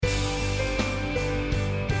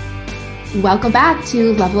Welcome back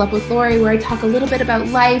to Level Up with Lori, where I talk a little bit about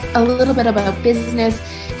life, a little bit about business,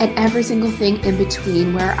 and every single thing in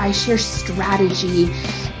between, where I share strategy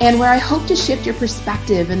and where I hope to shift your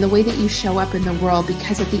perspective and the way that you show up in the world.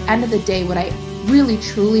 Because at the end of the day, what I really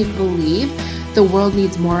truly believe the world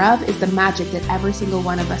needs more of is the magic that every single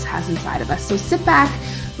one of us has inside of us. So sit back,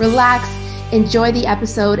 relax, enjoy the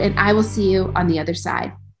episode, and I will see you on the other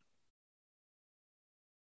side.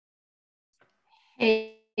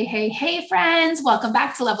 Hey, friends. Welcome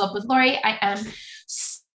back to Level Up with Lori. I am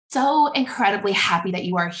so incredibly happy that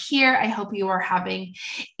you are here. I hope you are having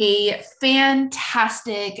a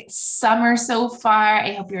fantastic summer so far.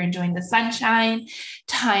 I hope you're enjoying the sunshine,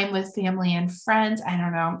 time with family and friends. I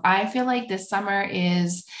don't know. I feel like this summer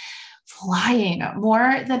is flying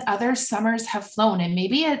more than other summers have flown. And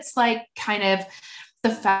maybe it's like kind of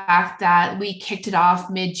the fact that we kicked it off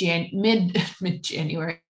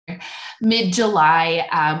mid-January,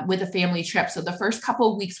 mid-July with a family trip. So the first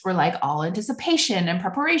couple of weeks were like all anticipation and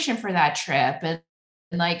preparation for that trip and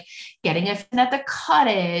like getting it at the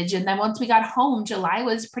cottage. And then once we got home, July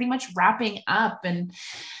was pretty much wrapping up. And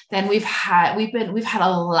then we've had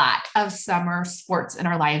a lot of summer sports in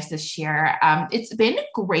our lives this year. It's been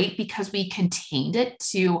great because we contained it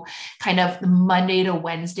to kind of Monday to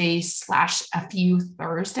Wednesday / a few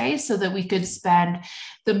Thursdays so that we could spend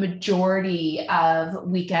the majority of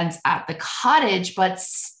weekends at the cottage, but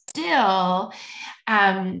still,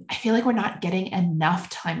 I feel like we're not getting enough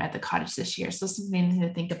time at the cottage this year. So something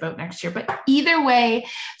to think about next year. But either way,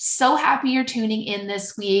 so happy you're tuning in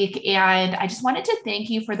this week. And I just wanted to thank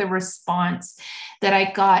you for the response that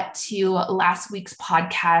I got to last week's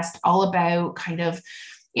podcast, all about kind of,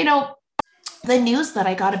 the news that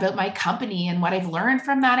I got about my company and what I've learned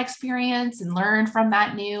from that experience and learned from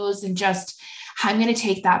that news, and just how I'm going to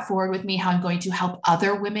take that forward with me, how I'm going to help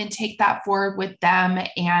other women take that forward with them.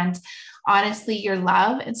 And honestly, your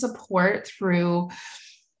love and support through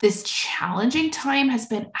this challenging time has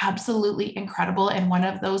been absolutely incredible. And one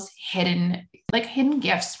of those hidden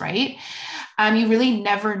gifts, right? You really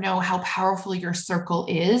never know how powerful your circle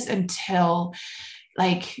is until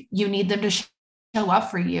you need them to show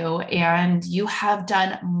up for you. And you have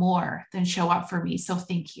done more than show up for me. So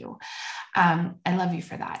thank you. I love you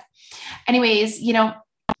for that. Anyways,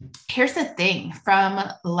 here's the thing. From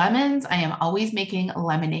lemons, I am always making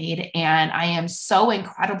lemonade, and I am so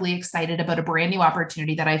incredibly excited about a brand new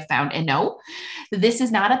opportunity that I found. And no, this is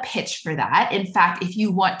not a pitch for that. In fact, if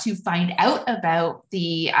you want to find out about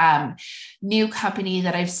the new company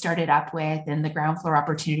that I've started up with and the ground floor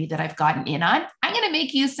opportunity that I've gotten in on, I'm going to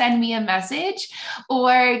make you send me a message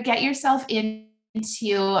or get yourself into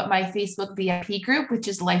my Facebook VIP group, which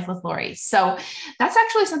is Life with Lori. So that's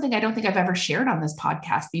actually something I don't think I've ever shared on this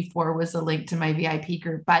podcast before, was a link to my VIP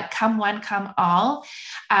group, but come one, come all.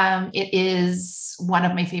 It is one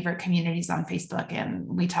of my favorite communities on Facebook. And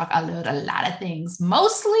we talk about a lot of things,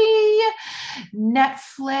 mostly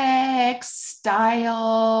Netflix,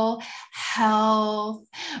 style, health,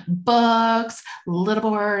 books, a little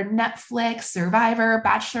more Netflix, Survivor,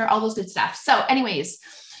 Bachelor, all those good stuff. So anyways,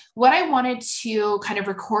 what I wanted to kind of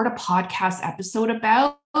record a podcast episode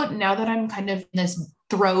about, now that I'm kind of in this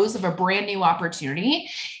throes of a brand new opportunity,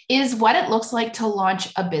 is what it looks like to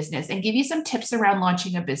launch a business, and give you some tips around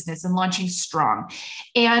launching a business and launching strong.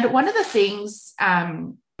 And one of the things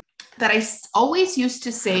that I always used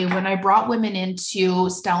to say when I brought women into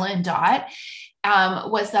Stella and Dot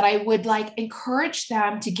was that I would encourage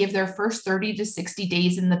them to give their first 30 to 60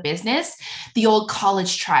 days in the business the old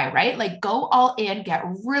college try, right? Go all in, get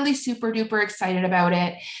really super duper excited about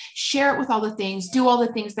it, share it with all the things, do all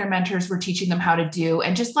the things their mentors were teaching them how to do,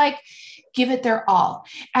 and just give it their all.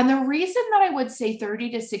 And the reason that I would say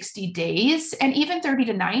 30 to 60 days and even 30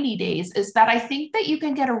 to 90 days is that I think that you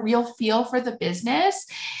can get a real feel for the business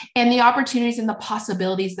and the opportunities and the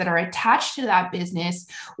possibilities that are attached to that business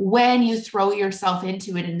when you throw yourself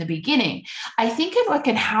into it in the beginning. I think what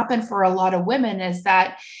can happen for a lot of women is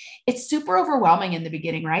that it's super overwhelming in the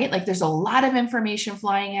beginning, right? There's a lot of information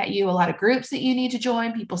flying at you, a lot of groups that you need to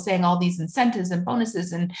join, people saying all these incentives and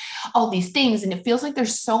bonuses and all these things. And it feels like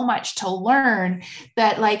there's so much to learn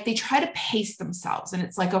that they try to pace themselves, and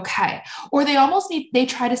it's okay. Or they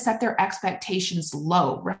try to set their expectations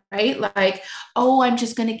low, right? Oh, I'm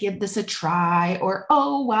just going to give this a try, or,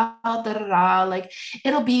 oh, wow, da, da, da.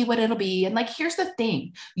 It'll be what it'll be. And here's the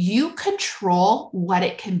thing, you control what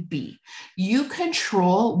it can be. You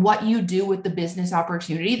control what you do with the business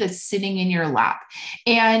opportunity that's sitting in your lap.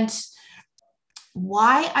 And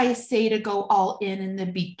why I say to go all in the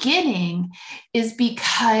beginning is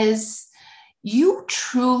because you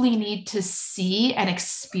truly need to see and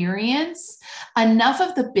experience enough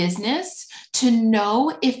of the business to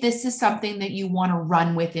know if this is something that you want to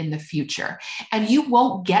run with in the future. And you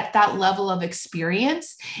won't get that level of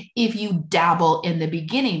experience if you dabble in the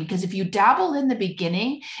beginning, because if you dabble in the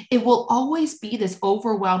beginning, it will always be this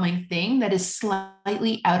overwhelming thing that is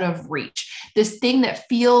slightly out of reach, this thing that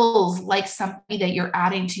feels like something that you're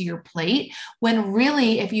adding to your plate, when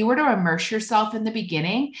really, if you were to immerse yourself in the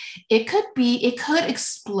beginning, it could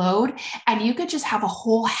explode and you could just have a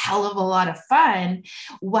whole hell of a lot of fun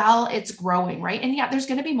while it's growing, right? And yeah, there's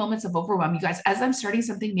going to be moments of overwhelm. You guys, as I'm starting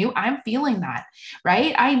something new, I'm feeling that,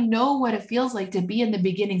 right? I know what it feels like to be in the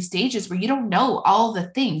beginning stages where you don't know all the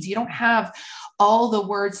things. You don't have all the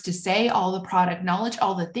words to say, all the product knowledge,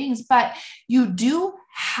 all the things, but you do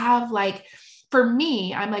have like, for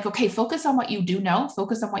me, I'm like, okay, focus on what you do know,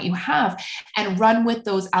 focus on what you have, and run with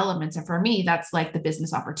those elements. And for me, that's like the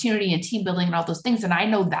business opportunity and team building and all those things. And I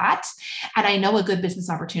know that. And I know a good business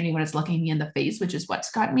opportunity when it's looking me in the face, which is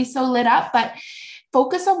what's gotten me so lit up. But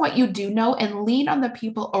focus on what you do know and lean on the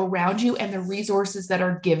people around you and the resources that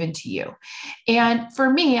are given to you. And for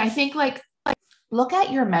me, I think like, look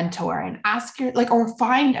at your mentor and ask your like, or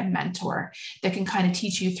find a mentor that can kind of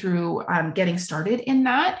teach you through getting started in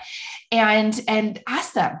that, and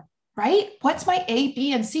ask them, right? What's my A,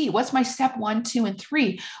 B, and C? What's my step 1, 2, and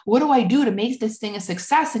 3? What do I do to make this thing a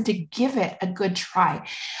success and to give it a good try?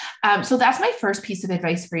 So that's my first piece of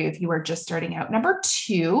advice for you if you are just starting out. Number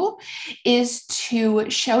 2 is to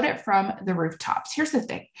shout it from the rooftops. Here's the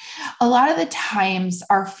thing. A lot of the times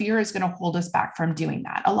our fear is going to hold us back from doing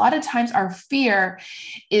that. A lot of times our fear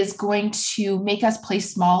is going to make us play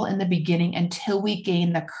small in the beginning until we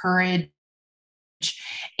gain the courage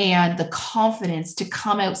and the confidence to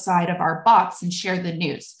come outside of our box and share the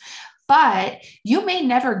news. But you may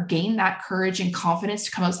never gain that courage and confidence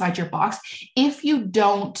to come outside your box if you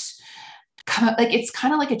don't like, it's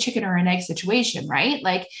kind of like a chicken or an egg situation, right?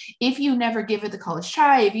 Like if you never give it the college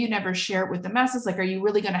try, if you never share it with the masses, like, are you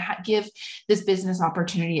really going to give this business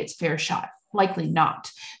opportunity its fair shot? Likely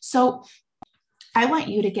not. So I want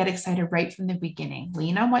you to get excited right from the beginning.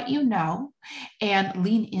 Lean on what you know and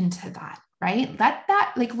lean into that, right? Let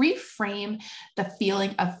that like reframe the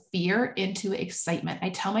feeling of fear into excitement. I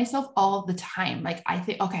tell myself all the time, like, I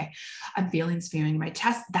think, okay, I'm feeling in my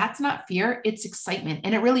chest. That's not fear, it's excitement.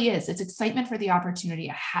 And it really is. It's excitement for the opportunity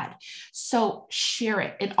ahead. So share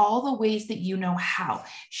it in all the ways that you know how.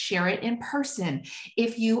 Share it in person.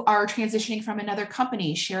 If you are transitioning from another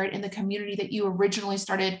company, share it in the community that you originally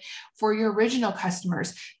started for your original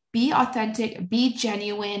customers. Be authentic, be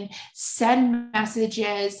genuine, send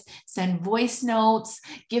messages, send voice notes,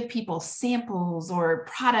 give people samples or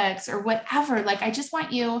products or whatever. Like, I just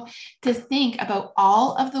want you to think about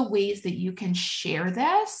all of the ways that you can share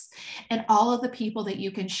this and all of the people that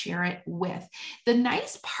you can share it with. The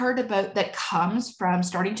nice part about that comes from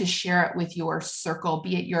starting to share it with your circle,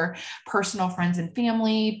 be it your personal friends and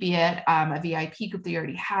family, be it a VIP group that you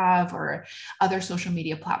already have, or other social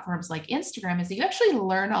media platforms like Instagram, is that you actually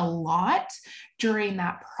learn a lot during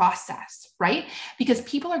that process, right? Because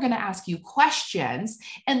people are going to ask you questions,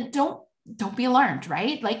 and don't be alarmed,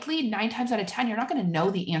 right? Likely 9 times out of 10, you're not going to know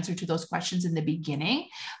the answer to those questions in the beginning.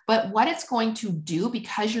 But what it's going to do,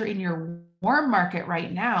 because you're in your warm market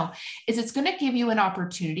right now, is it's going to give you an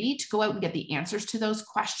opportunity to go out and get the answers to those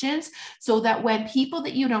questions, so that when people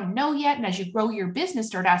that you don't know yet, and as you grow your business,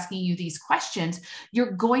 start asking you these questions,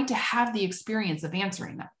 you're going to have the experience of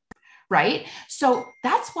answering them. Right? So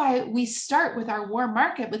that's why we start with our warm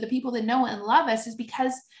market with the people that know and love us, is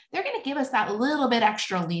because they're going to give us that little bit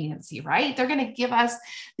extra leniency, right? They're going to give us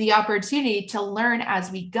the opportunity to learn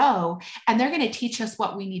as we go, and they're going to teach us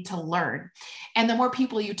what we need to learn. And the more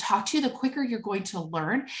people you talk to, the quicker you're going to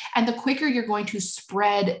learn, and the quicker you're going to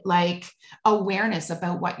spread like awareness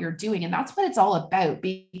about what you're doing. And that's what it's all about,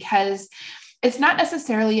 because it's not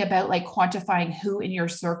necessarily about like quantifying who in your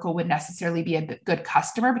circle would necessarily be a good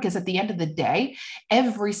customer, because at the end of the day,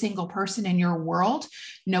 every single person in your world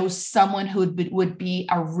knows someone who would be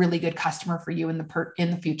a really good customer for you in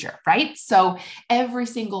the future, right? So every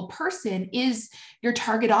single person is your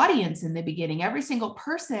target audience in the beginning. Every single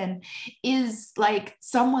person is like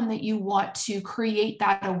someone that you want to create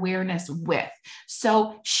that awareness with.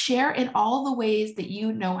 So share in all the ways that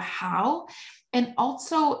you know how, and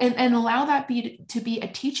also and allow that to be a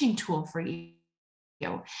teaching tool for you.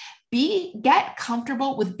 Get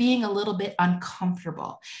comfortable with being a little bit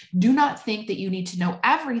uncomfortable. Do not think that you need to know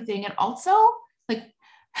everything, and also like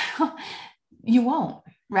you won't,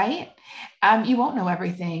 right? You won't know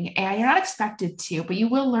everything, and you're not expected to, but you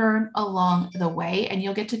will learn along the way, and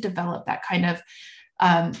you'll get to develop that kind of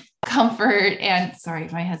comfort. And sorry,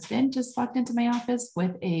 my husband just walked into my office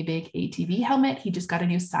with a big ATV helmet. He just got a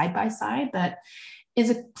new side-by-side that is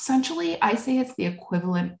essentially, I say it's the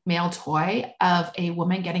equivalent male toy of a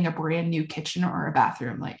woman getting a brand new kitchen or a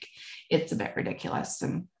bathroom. Like, it's a bit ridiculous.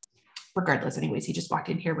 And regardless, anyways, he just walked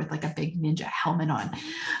in here with like a big ninja helmet on.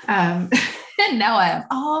 And now I am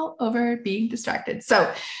all over being distracted.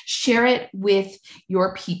 So share it with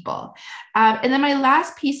your people. And then my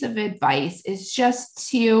last piece of advice is just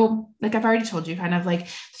to, like I've already told you, kind of like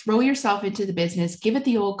throw yourself into the business, give it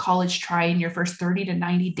the old college try in your first 30 to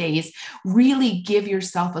 90 days, really give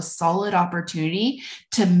yourself a solid opportunity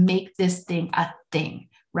to make this thing a thing.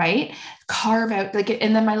 Right? Carve out, like,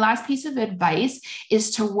 and then my last piece of advice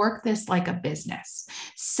is to work this like a business.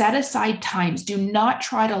 Set aside times. Do not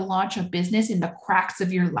try to launch a business in the cracks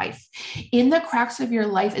of your life. In the cracks of your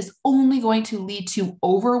life is only going to lead to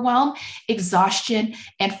overwhelm, exhaustion,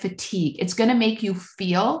 and fatigue. It's going to make you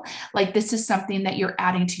feel like this is something that you're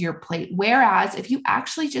adding to your plate. Whereas if you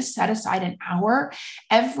actually just set aside an hour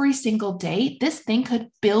every single day, this thing could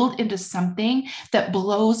build into something that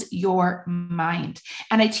blows your mind.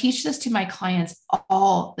 And I teach this to my clients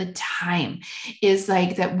all the time, is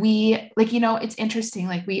like that we, like, it's interesting.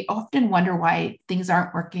 Like, we often wonder why things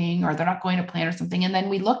aren't working or they're not going to plan or something. And then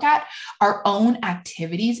we look at our own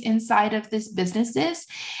activities inside of this businesses,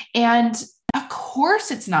 and of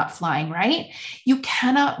course it's not flying, right? You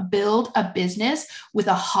cannot build a business with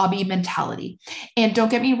a hobby mentality. And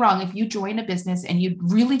don't get me wrong, if you join a business and you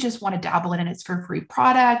really just want to dabble in it, it's for free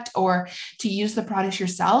product or to use the products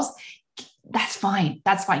yourselves, that's fine.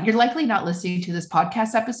 That's fine. You're likely not listening to this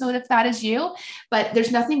podcast episode if that is you, but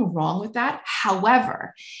there's nothing wrong with that.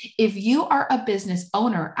 However, if you are a business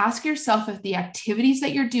owner, ask yourself if the activities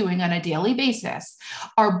that you're doing on a daily basis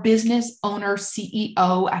are business owner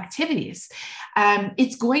CEO activities.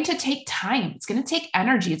 It's going to take time. It's going to take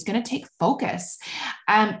energy. It's going to take focus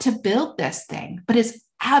to build this thing, but it's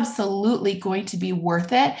absolutely going to be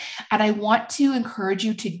worth it. And I want to encourage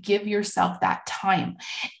you to give yourself that time.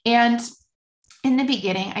 And in the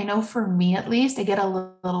beginning, I know for me at least, I get a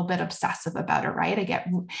little bit obsessive about it, right? I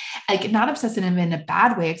get not obsessive in a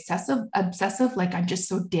bad way, obsessive, like I'm just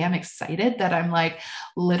so damn excited that I'm like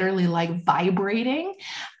literally like vibrating.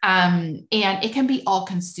 And it can be all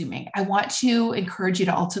consuming. I want to encourage you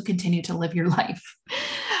to also continue to live your life.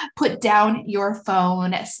 Put down your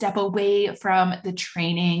phone, step away from the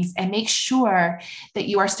trainings, and make sure that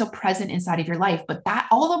you are still present inside of your life. But that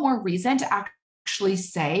all the more reason to actually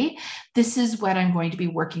say, this is when I'm going to be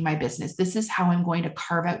working my business. This is how I'm going to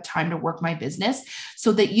carve out time to work my business,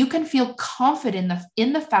 so that you can feel confident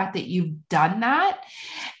in the fact that you've done that,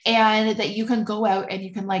 and that you can go out and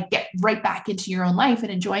you can like get right back into your own life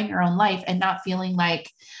and enjoying your own life and not feeling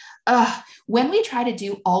like, when we try to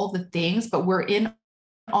do all the things, but we're in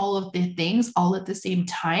all of the things all at the same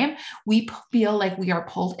time, we feel like we are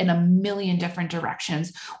pulled in a million different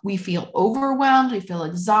directions. We feel overwhelmed, we feel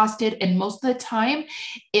exhausted, and most of the time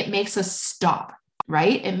it makes us stop,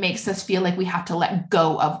 right? It makes us feel like we have to let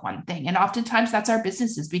go of one thing. And oftentimes that's our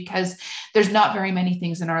businesses, because there's not very many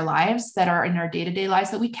things in our lives that are in our day-to-day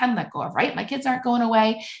lives that we can let go of, right? My kids aren't going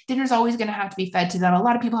away. Dinner's always going to have to be fed to them. A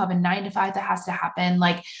lot of people have a 9 to 5 that has to happen,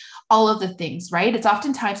 like all of the things, right? It's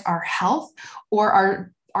oftentimes our health or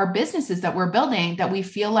our businesses that we're building that we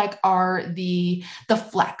feel like are the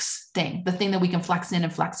flex thing, the thing that we can flex in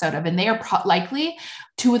and flex out of. And they are likely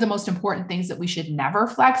two of the most important things that we should never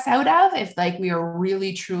flex out of. If like we are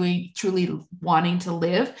really, truly wanting to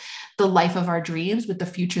live the life of our dreams with the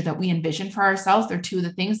future that we envision for ourselves, they're two of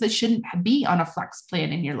the things that shouldn't be on a flex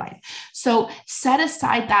plan in your life. So set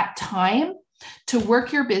aside that time to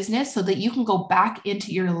work your business so that you can go back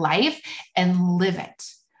into your life and live it.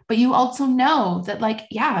 But you also know that like,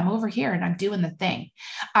 yeah, I'm over here and I'm doing the thing.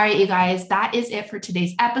 All right, you guys, that is it for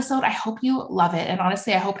today's episode. I hope you love it. And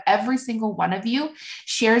honestly, I hope every single one of you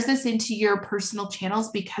shares this into your personal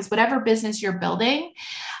channels, because whatever business you're building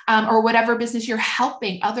or whatever business you're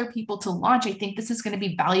helping other people to launch, I think this is going to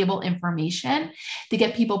be valuable information to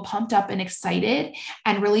get people pumped up and excited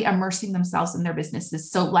and really immersing themselves in their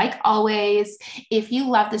businesses. So like always, if you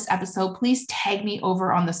love this episode, please tag me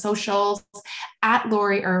over on the socials at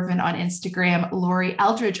Lori Irvin on Instagram, Lori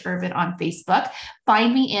Eldridge Irvin on Facebook.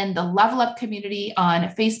 Find me in the Level Up community on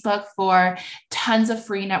Facebook for tons of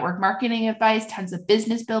free network marketing advice, tons of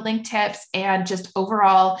business building tips, and just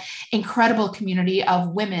overall incredible community of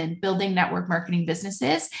women building network marketing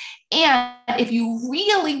businesses. And if you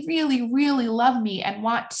really, really, really love me and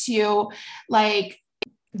want to like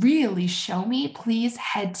really show me, please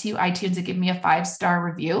head to iTunes and give me a 5-star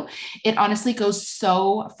review. It honestly goes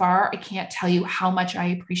so far. I can't tell you how much I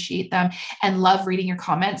appreciate them and love reading your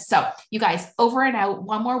comments. So, you guys, over and out,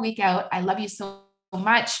 one more week out. I love you so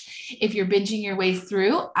much. If you're binging your way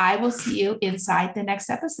through, I will see you inside the next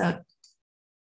episode.